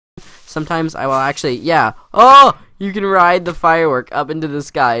sometimes I will actually, yeah. Oh, you can ride the firework up into the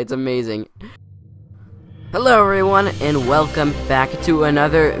sky. It's amazing. Hello everyone, and welcome back to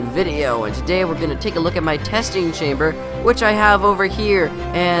another video, and today we're going to take a look at my testing chamber, which I have over here,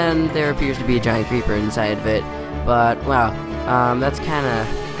 and there appears to be a giant creeper inside of it, but, wow, that's kind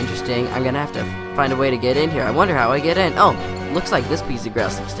of interesting. I'm going to have to find a way to get in here. I wonder how I get in. Oh, looks like this piece of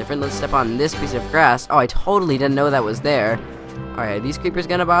grass looks different. Let's step on this piece of grass. Oh, I totally didn't know that was there. Alright, are these creepers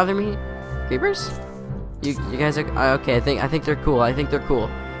going to bother me? Creepers? You guys are, okay, I think they're cool. I think they're cool.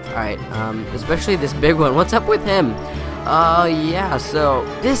 Alright, especially this big one. What's up with him? Yeah, so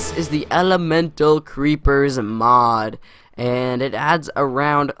this is the Elemental Creepers mod, and it adds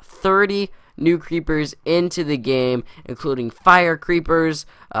around 30 new creepers into the game, including fire creepers,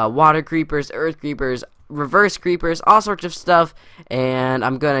 water creepers, earth creepers, reverse creepers, all sorts of stuff, and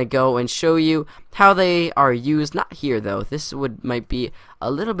I'm gonna go and show you how they are used. Not here though, this might be a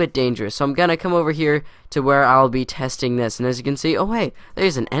little bit dangerous, so I'm gonna come over here to where I'll be testing this, and as you can see, oh wait,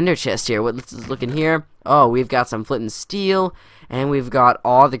 there's an ender chest here. Let's look in here. Oh, we've got some flint and steel, and we've got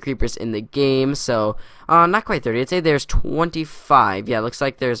all the creepers in the game, so not quite 30, I'd say there's 25. Yeah, looks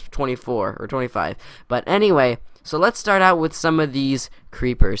like there's 24 or 25, but anyway, so let's start out with some of these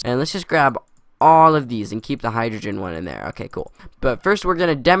creepers, and let's just grab all of these and keep the hydrogen one in there. Okay, cool. But first we're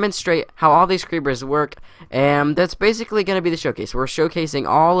going to demonstrate how all these creepers work, and that's basically going to be the showcase. We're showcasing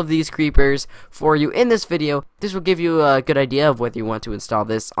all of these creepers for you in this video. This will give you a good idea of whether you want to install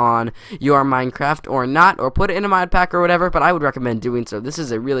this on your Minecraft or not, or put it in a mod pack or whatever, but I would recommend doing so. This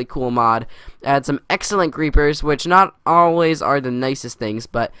is a really cool mod. Add some excellent creepers, which not always are the nicest things,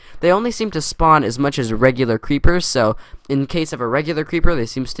 but they only seem to spawn as much as regular creepers, so in case of a regular creeper, there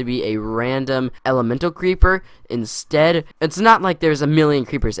seems to be a random elemental creeper instead. It's not like there's a million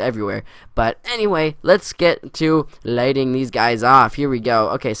creepers everywhere, but anyway, let's get to lighting these guys off. Here we go.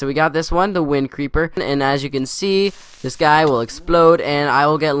 Okay, so we got this one, the wind creeper, and as you can see, this guy will explode and I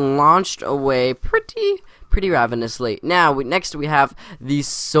will get launched away pretty ravenously. Now, next we have the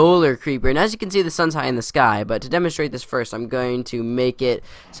solar creeper, and as you can see, the sun's high in the sky, but to demonstrate this first, I'm going to make it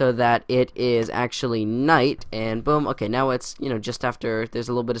so that it is actually night, and boom. Okay, now it's, you know, just after there's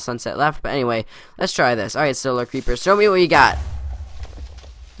a little bit of sunset left, but anyway, let's try this. Alright, solar creeper, show me what you got.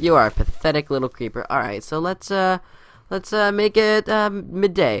 You are a pathetic little creeper. Alright, so let's make it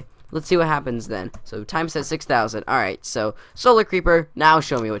midday. Let's see what happens then. So time set 6,000. Alright, so solar creeper, now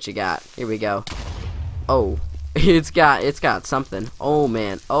show me what you got. Here we go. Oh, it's got something. Oh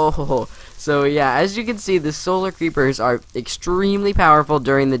man. Oh, so yeah, as you can see, the solar creepers are extremely powerful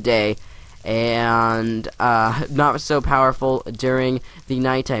during the day, and not so powerful during the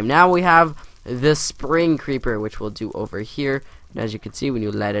nighttime. Now we have the spring creeper, which we'll do over here. And as you can see, when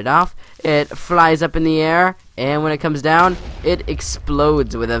you light it off, it flies up in the air, and when it comes down, it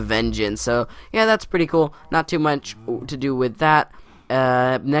explodes with a vengeance. So yeah, that's pretty cool. Not too much to do with that.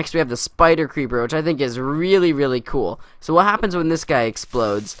 Next we have the spider creeper, which I think is really cool. So what happens when this guy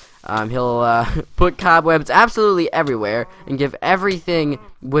explodes? He'll put cobwebs absolutely everywhere and give everything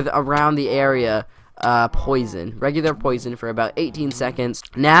around the area poison, regular poison, for about 18 seconds.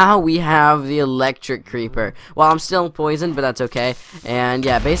 Now we have the electric creeper. Well, I'm still poisoned, but that's okay. And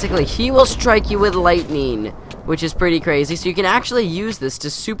yeah, basically he will strike you with lightning, which is pretty crazy. So you can actually use this to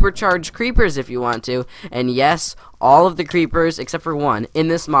supercharge creepers if you want to. And yes, all of the creepers, except for one, in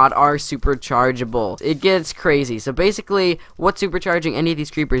this mod are superchargeable. It gets crazy. So basically, what supercharging any of these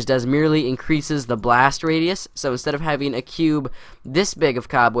creepers does merely increases the blast radius. So instead of having a cube this big of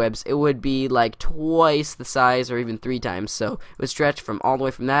cobwebs, it would be like twice the size, or even 3 times. So it would stretch from all the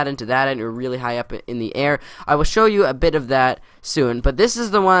way from that end to that end, or really high up in the air. I will show you a bit of that soon, but this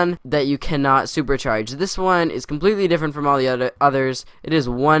is the one that you cannot supercharge. This one is completely different from all the others. It is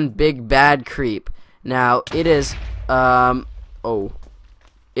one big bad creep. Now, it is, oh,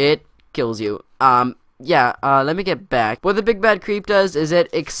 it kills you. Yeah, let me get back. What the big bad creep does is it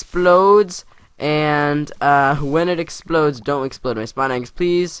explodes, and, when it explodes, don't explode my spawn eggs,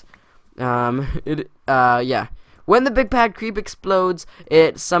 please. Yeah. When the big bad creep explodes,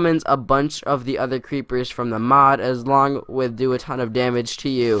 it summons a bunch of the other creepers from the mod, as long with do a ton of damage to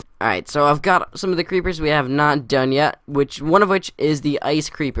you. Alright, so I've got some of the creepers we have not done yet, one of which is the ice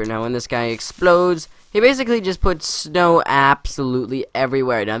creeper. Now when this guy explodes, he basically just puts snow absolutely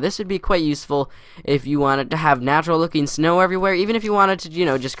everywhere. Now this would be quite useful if you wanted to have natural looking snow everywhere, even if you wanted to, you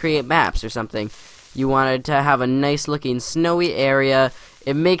know, just create maps or something. You wanted to have a nice looking snowy area.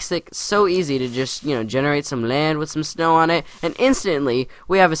 It makes it so easy to just, you know, generate some land with some snow on it, and instantly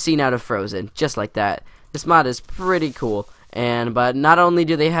we have a scene out of Frozen, just like that. This mod is pretty cool. But not only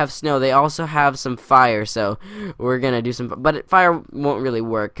do they have snow, they also have some fire. So we're gonna do some, but fire won't really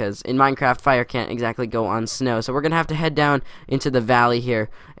work because in Minecraft, fire can't exactly go on snow. So we're gonna have to head down into the valley here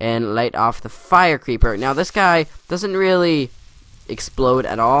and light off the fire creeper. Now this guy doesn't really explode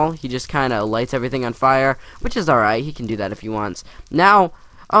at all. He just kind of lights everything on fire, which is alright. He can do that if he wants. Now,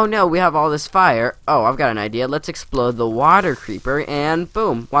 oh no, we have all this fire. Oh, I've got an idea. Let's explode the water creeper, and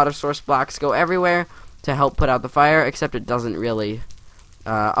boom, water source blocks go everywhere to help put out the fire, except it doesn't really.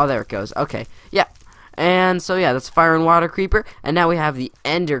 Oh, there it goes. Okay, yeah. And so yeah, that's fire and water creeper. And now we have the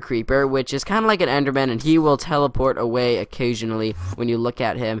ender creeper, which is kind of like an enderman, and he will teleport away occasionally when you look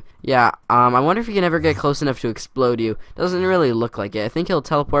at him. Yeah, I wonder if he can ever get close enough to explode you. Doesn't really look like it. I think he'll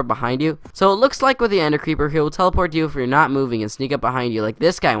teleport behind you. So it looks like with the ender creeper, he will teleport you if you're not moving and sneak up behind you like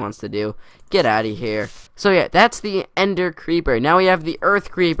this guy wants to do. Get out of here. So yeah, that's the ender creeper. Now we have the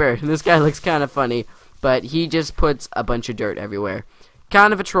earth creeper. This guy looks kind of funny, but he just puts a bunch of dirt everywhere.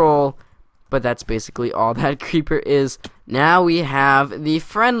 Kind of a troll. But that's basically all that creeper is. Now we have the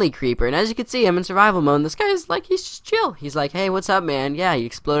friendly creeper. And as you can see, I'm in survival mode. This guy's like, he's just chill. He's like, hey, what's up, man? Yeah, you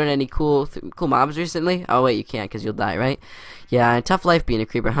exploded any cool mobs recently? Oh, wait, you can't because you'll die, right? Yeah, tough life being a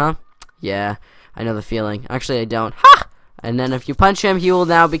creeper, huh? Yeah, I know the feeling. Actually, I don't. Ha! And then if you punch him, he will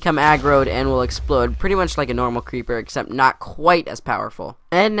now become aggroed and will explode. Pretty much like a normal creeper, except not quite as powerful.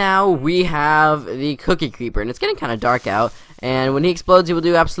 And now we have the cookie creeper. And it's getting kind of dark out. And when he explodes, he will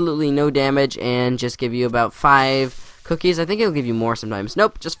do absolutely no damage and just give you about 5 cookies. I think it'll give you more sometimes.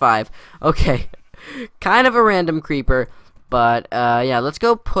 Nope, just 5. Okay. Kind of a random creeper. But, yeah, let's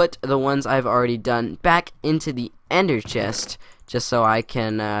go put the ones I've already done back into the ender chest. Just so I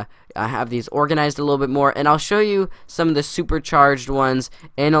can have these organized a little bit more. And I'll show you some of the supercharged ones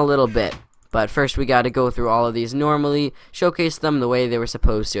in a little bit. But first we got to go through all of these normally, showcase them the way they were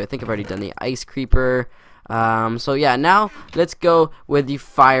supposed to. I think I've already done the ice creeper. So yeah, now let's go with the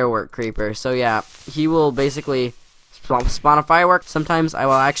firework creeper. So yeah, he will basically spawn a firework. Sometimes I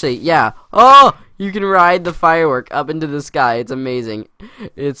will actually, yeah. Oh, you can ride the firework up into the sky. It's amazing.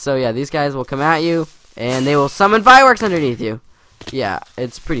 So yeah, these guys will come at you and they will summon fireworks underneath you. Yeah,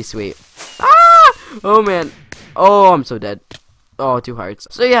 it's pretty sweet. Ah! Oh man. Oh, I'm so dead. Oh, 2 hearts.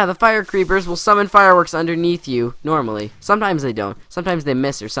 So yeah, the fire creepers will summon fireworks underneath you normally. Sometimes they don't. Sometimes they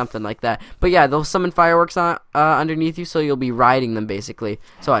miss or something like that. But yeah, they'll summon fireworks on, underneath you, so you'll be riding them basically.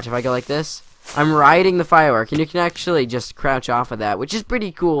 So watch, if I go like this, I'm riding the firework, and you can actually just crouch off of that, which is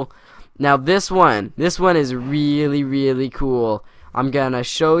pretty cool. Now this one is really, really cool. I'm gonna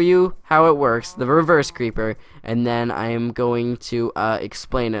show you how it works, the reverse creeper, and then I'm going to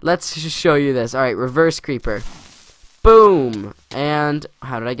explain it. Let's just show you this. Alright, reverse creeper. Boom! And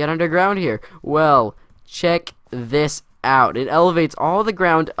how did I get underground here? Well, check this out. It elevates all the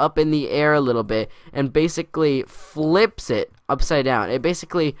ground up in the air a little bit and basically flips it upside down.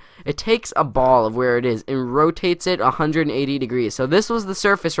 It takes a ball of where it is and rotates it 180 degrees. So this was the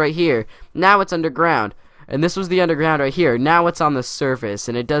surface right here. Now it's underground. And this was the underground right here. Now it's on the surface,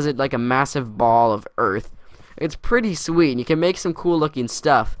 and it does it like a massive ball of earth. It's pretty sweet, and you can make some cool looking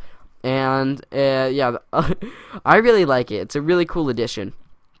stuff. And yeah, I really like it. It's a really cool addition.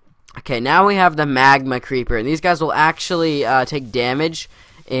 Okay, now we have the magma creeper, and these guys will actually take damage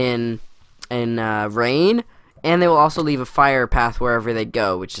in rain, and they will also leave a fire path wherever they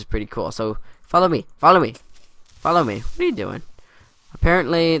go, which is pretty cool. So follow me, follow me, follow me. What are you doing?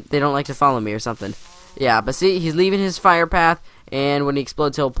 Apparently they don't like to follow me or something. Yeah, but see, he's leaving his fire path, and when he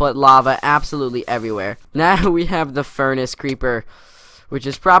explodes, he'll put lava absolutely everywhere. Now we have the furnace creeper, which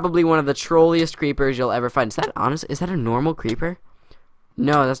is probably one of the trolliest creepers you'll ever find. Is that honest? Is that a normal creeper?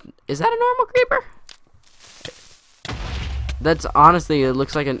 No, is that a normal creeper? That's honestly, it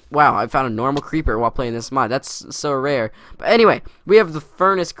looks like wow, I found a normal creeper while playing this mod. That's so rare. But anyway, we have the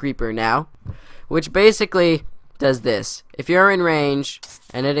furnace creeper now, which basically does this. If you're in range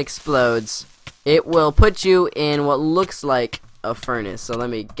and it explodes, it will put you in what looks like a furnace. So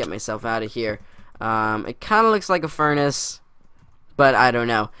let me get myself out of here. It kind of looks like a furnace, but I don't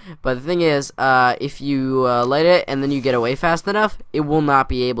know. But the thing is, if you light it and then you get away fast enough, it will not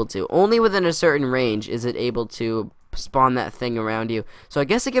be able to. Only within a certain range is it able to spawn that thing around you. So I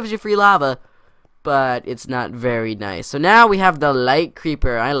guess it gives you free lava, but it's not very nice. So now we have the light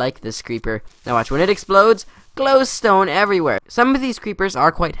creeper. I like this creeper. Now watch, when it explodes, glowstone everywhere. Some of these creepers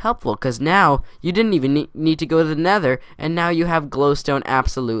are quite helpful because now you didn't even need to go to the nether, and now you have glowstone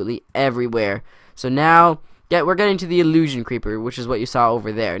absolutely everywhere. So now we're getting to the illusion creeper, which is what you saw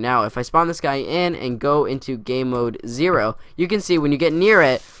over there. Now if I spawn this guy in and go into game mode 0, you can see when you get near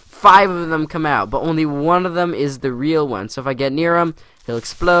it, 5 of them come out, but only one of them is the real one. So if I get near him, he'll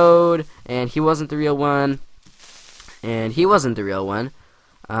explode, and he wasn't the real one. And he wasn't the real one.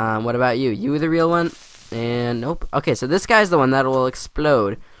 What about you? You were the real one? And nope. Okay, so this guy's the one that will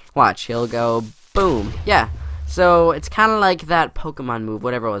explode. Watch, he'll go boom. Yeah. So it's kind of like that Pokemon move,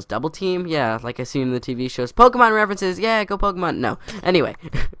 whatever it was, Double Team. Yeah, like I seen in the TV shows. Pokemon references. Yeah, go Pokemon. No. Anyway,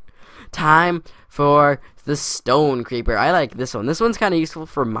 time for the Stone Creeper. I like this one. This one's kind of useful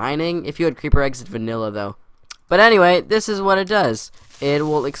for mining. If you had Creeper Eggs, it's vanilla though. But anyway, this is what it does. It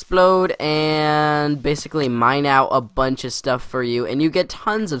will explode and basically mine out a bunch of stuff for you, and you get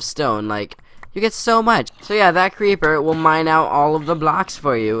tons of stone. Like, you get so much. So yeah, that creeper will mine out all of the blocks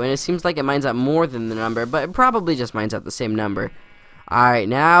for you, and it seems like it mines out more than the number, but it probably just mines out the same number. Alright,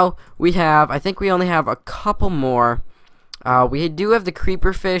 now we have, I think we only have a couple more. We do have the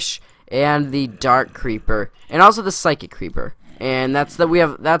creeper fish and the dark creeper, and also the psychic creeper. And that's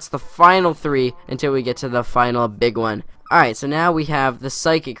the final 3 until we get to the final big one. Alright, so now we have the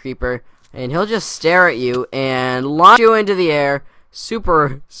psychic creeper, and he'll just stare at you and launch you into the air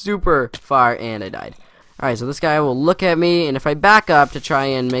super far, and I died. Alright, so this guy will look at me, and if I back up to try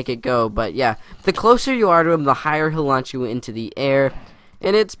and make it go, but yeah, the closer you are to him, the higher he'll launch you into the air,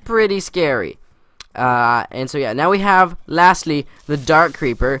 and it's pretty scary. And so yeah, now we have, lastly, the dark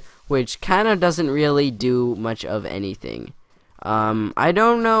creeper, which kind of doesn't really do much of anything. I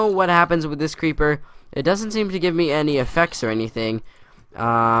don't know what happens with this creeper. It doesn't seem to give me any effects or anything.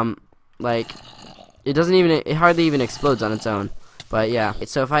 Like, it hardly even explodes on its own. But yeah,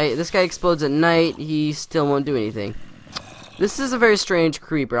 so if this guy explodes at night, he still won't do anything. This is a very strange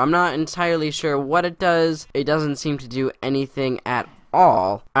creeper. I'm not entirely sure what it does. It doesn't seem to do anything at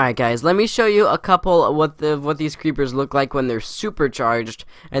all. Alright guys, let me show you a couple of what these creepers look like when they're supercharged,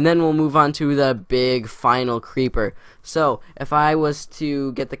 and then we'll move on to the big final creeper. So if I was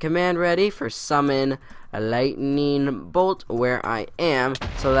to get the command ready for summon a lightning bolt where I am,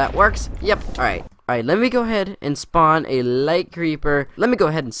 so that works. Yep. Alright, let me go ahead and spawn a light creeper. Let me go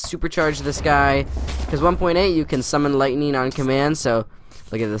ahead and supercharge this guy, because 1.8 you can summon lightning on command. So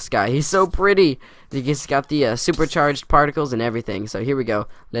look at this guy, he's so pretty. He's got the supercharged particles and everything. So here we go.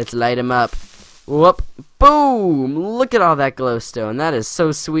 Let's light him up. Whoop. Boom. Look at all that glowstone. That is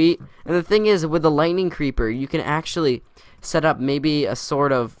so sweet. And the thing is, with the lightning creeper, you can actually set up maybe a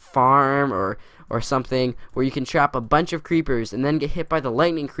sort of farm or something where you can trap a bunch of creepers and then get hit by the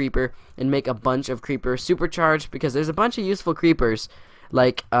lightning creeper and make a bunch of creepers supercharged, because there's a bunch of useful creepers.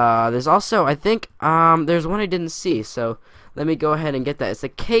 Like, there's also, I think, there's one I didn't see, so let me go ahead and get that. It's the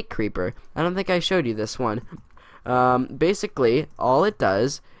cake creeper. I don't think I showed you this one. Basically, all it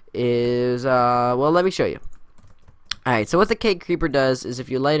does is, well, let me show you. Alright, so what the cake creeper does is if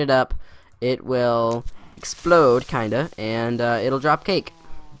you light it up, it will explode, kinda, and it'll drop cake.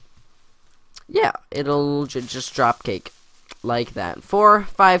 Yeah, it'll just drop cake. Like that. 4,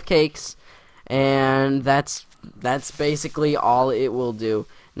 5 cakes, and that's basically all it will do.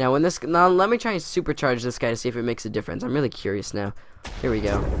 Now let me try and supercharge this guy to see if it makes a difference. I'm really curious now. Here we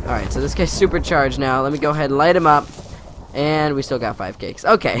go. Alright, so this guy's supercharged now. Let me go ahead and light him up. And we still got 5 cakes.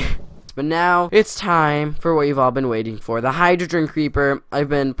 Okay. But now it's time for what you've all been waiting for. The Hydrogen Creeper. I've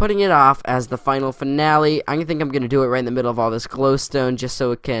been putting it off as the final finale. I think I'm going to do it right in the middle of all this glowstone just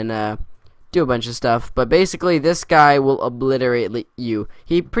so it can do a bunch of stuff. But basically this guy will obliterate you.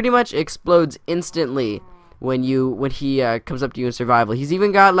 He pretty much explodes instantly when he comes up to you in survival. He's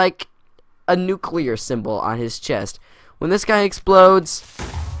even got like a nuclear symbol on his chest. When this guy explodes,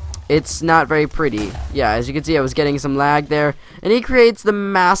 it's not very pretty. Yeah, as you can see, I was getting some lag there, and he creates the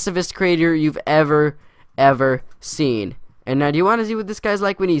massivest crater you've ever seen. And now, do you want to see what this guy's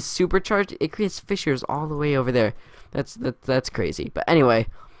like when he's supercharged? It creates fissures all the way over there. That's crazy. But anyway,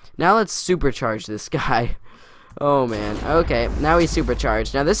 now let's supercharge this guy. Oh man. Okay, now he's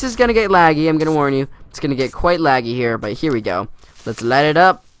supercharged. Now this is gonna get laggy, I'm gonna warn you. It's gonna get quite laggy here, but here we go. Let's light it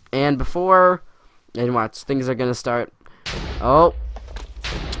up, and watch, things are gonna start. Oh,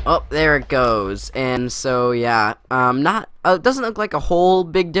 there it goes. And so yeah, it doesn't look like a whole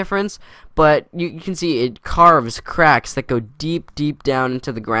big difference, but you can see it carves cracks that go deep down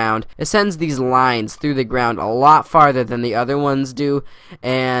into the ground. It sends these lines through the ground a lot farther than the other ones do,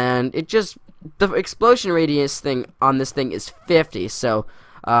 and the explosion radius thing on this thing is 50, so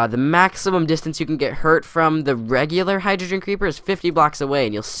the maximum distance you can get hurt from the regular Hydrogen Creeper is 50 blocks away,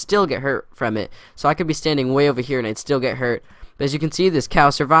 and you'll still get hurt from it. So I could be standing way over here and I'd still get hurt. But as you can see, this cow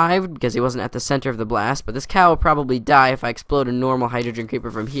survived because he wasn't at the center of the blast, but this cow will probably die if I explode a normal Hydrogen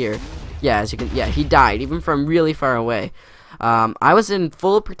Creeper from here. Yeah, he died, even from really far away. I was in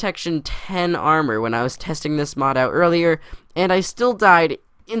full protection 10 armor when I was testing this mod out earlier, and I still died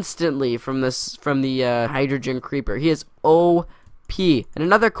instantly from the Hydrogen Creeper. He is OP. OP. And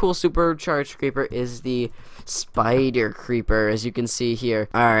another cool supercharged creeper is the spider creeper, as you can see here.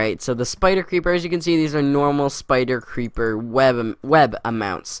 Alright, so the spider creeper, as you can see, these are normal spider creeper web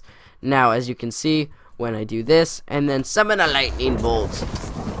amounts. Now, as you can see, when I do this, and then summon a lightning bolt,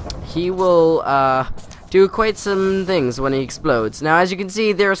 he will do quite some things when he explodes. Now, as you can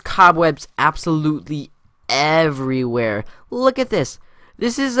see, there's cobwebs absolutely everywhere. Look at this.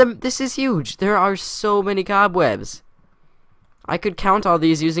 This is huge. There are so many cobwebs. I could count all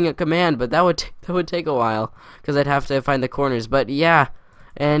these using a command, but that would take a while because I'd have to find the corners. But yeah,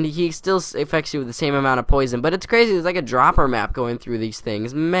 and he still affects you with the same amount of poison. But it's crazy. There's like a dropper map going through these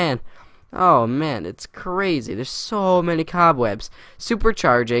things. Man. Oh man, it's crazy. There's so many cobwebs.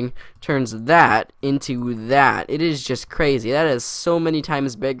 Supercharging turns that into that. It is just crazy. That is so many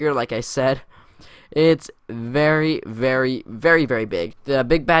times bigger, like I said. It's very, very, very, very big. The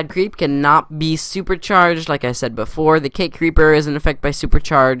big bad creep cannot be supercharged, like I said before. The cake creeper isn't affected by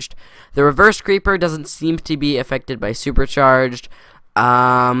supercharged. The reverse creeper doesn't seem to be affected by supercharged.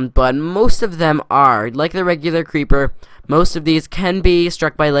 But most of them are. Like the regular creeper, most of these can be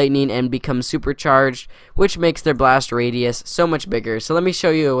struck by lightning and become supercharged, which makes their blast radius so much bigger. So let me show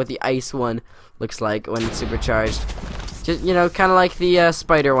you what the ice one looks like when it's supercharged. Just, you know, kind of like the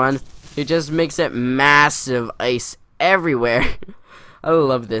spider one. It just makes it massive ice everywhere. I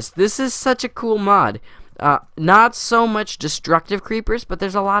love this. This is such a cool mod. Not so much destructive creepers, but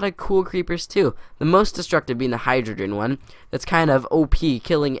there's a lot of cool creepers too. The most destructive being the hydrogen one. That's kind of OP,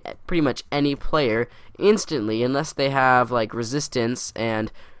 killing pretty much any player instantly, unless they have like resistance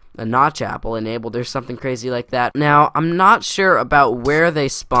and a notch apple enabled or something crazy like that. Now, I'm not sure about where they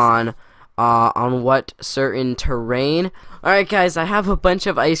spawn on what certain terrain. Alright guys, I have a bunch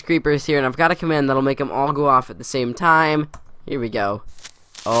of ice creepers here, and I've got a command that'll make them all go off at the same time. Here we go.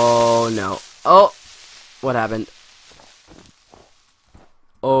 Oh no. Oh! What happened?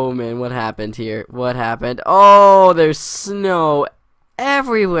 Oh man, what happened here? What happened? Oh, there's snow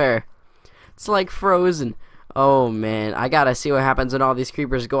everywhere. It's like frozen. Oh man, I gotta see what happens when all these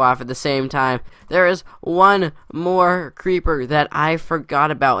creepers go off at the same time. There is one more creeper that I forgot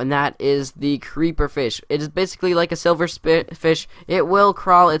about, and that is the creeper fish. It is basically like a silver fish. It will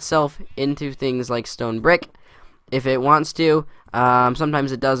crawl itself into things like stone brick if it wants to.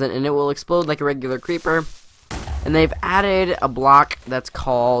 Sometimes it doesn't, and it will explode like a regular creeper. And they've added a block that's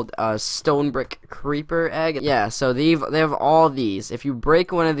called a stone brick creeper egg. Yeah, so they have all these. If you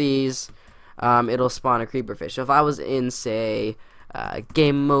break one of these, it'll spawn a creeper fish. So if I was in, say,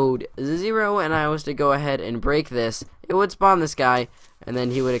 game mode 0 and I was to go ahead and break this, it would spawn this guy, and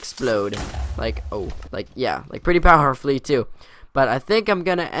then he would explode. Like, oh, like, yeah, like pretty powerfully too. But I think I'm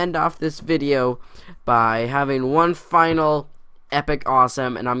gonna end off this video by having one final epic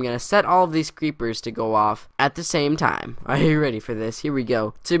awesome, and I'm gonna set all of these creepers to go off at the same time. Are you ready for this? Here we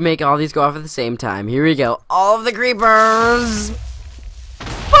go. To make all these go off at the same time. Here we go. All of the creepers!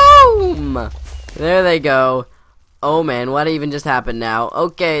 Boom! There they go. Oh man, what even just happened now?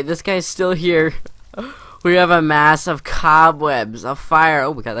 Okay, this guy's still here. We have a mass of cobwebs, of fire.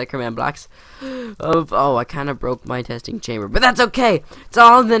 Oh, we got that command blocks. Oh, I kind of broke my testing chamber, but that's okay. It's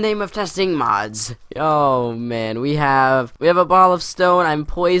all in the name of testing mods. Oh man, we have a ball of stone. I'm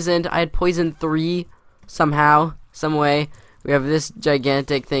poisoned. I had poison 3 somehow, some way. We have this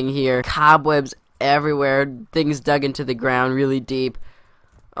gigantic thing here. Cobwebs everywhere. Things dug into the ground really deep.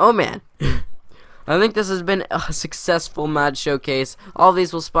 Oh man. I think this has been a successful mod showcase. All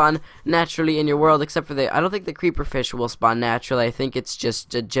these will spawn naturally in your world, except for I don't think the creeper fish will spawn naturally. I think it's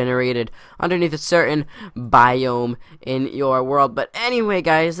just generated underneath a certain biome in your world. But anyway,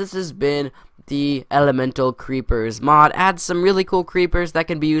 guys, this has been the Elemental Creepers mod. Adds some really cool creepers that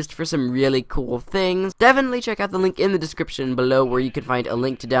can be used for some really cool things. Definitely check out the link in the description below where you can find a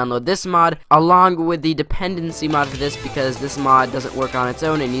link to download this mod along with the dependency mod for this, because this mod doesn't work on its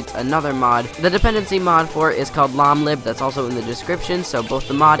own. It needs another mod. The dependency mod for it is called LomLib. That's also in the description. So both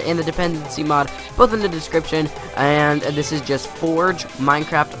the mod and the dependency mod, both in the description. And this is just Forge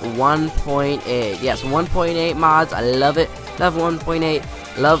Minecraft 1.8. Yes, 1.8 mods. I love it. Love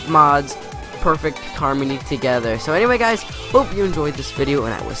 1.8. Love mods. Perfect harmony together. So anyway, guys, hope you enjoyed this video,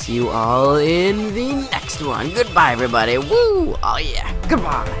 and I will see you all in the next one. Goodbye, everybody. Woo! Oh yeah.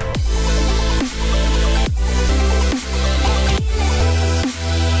 Goodbye.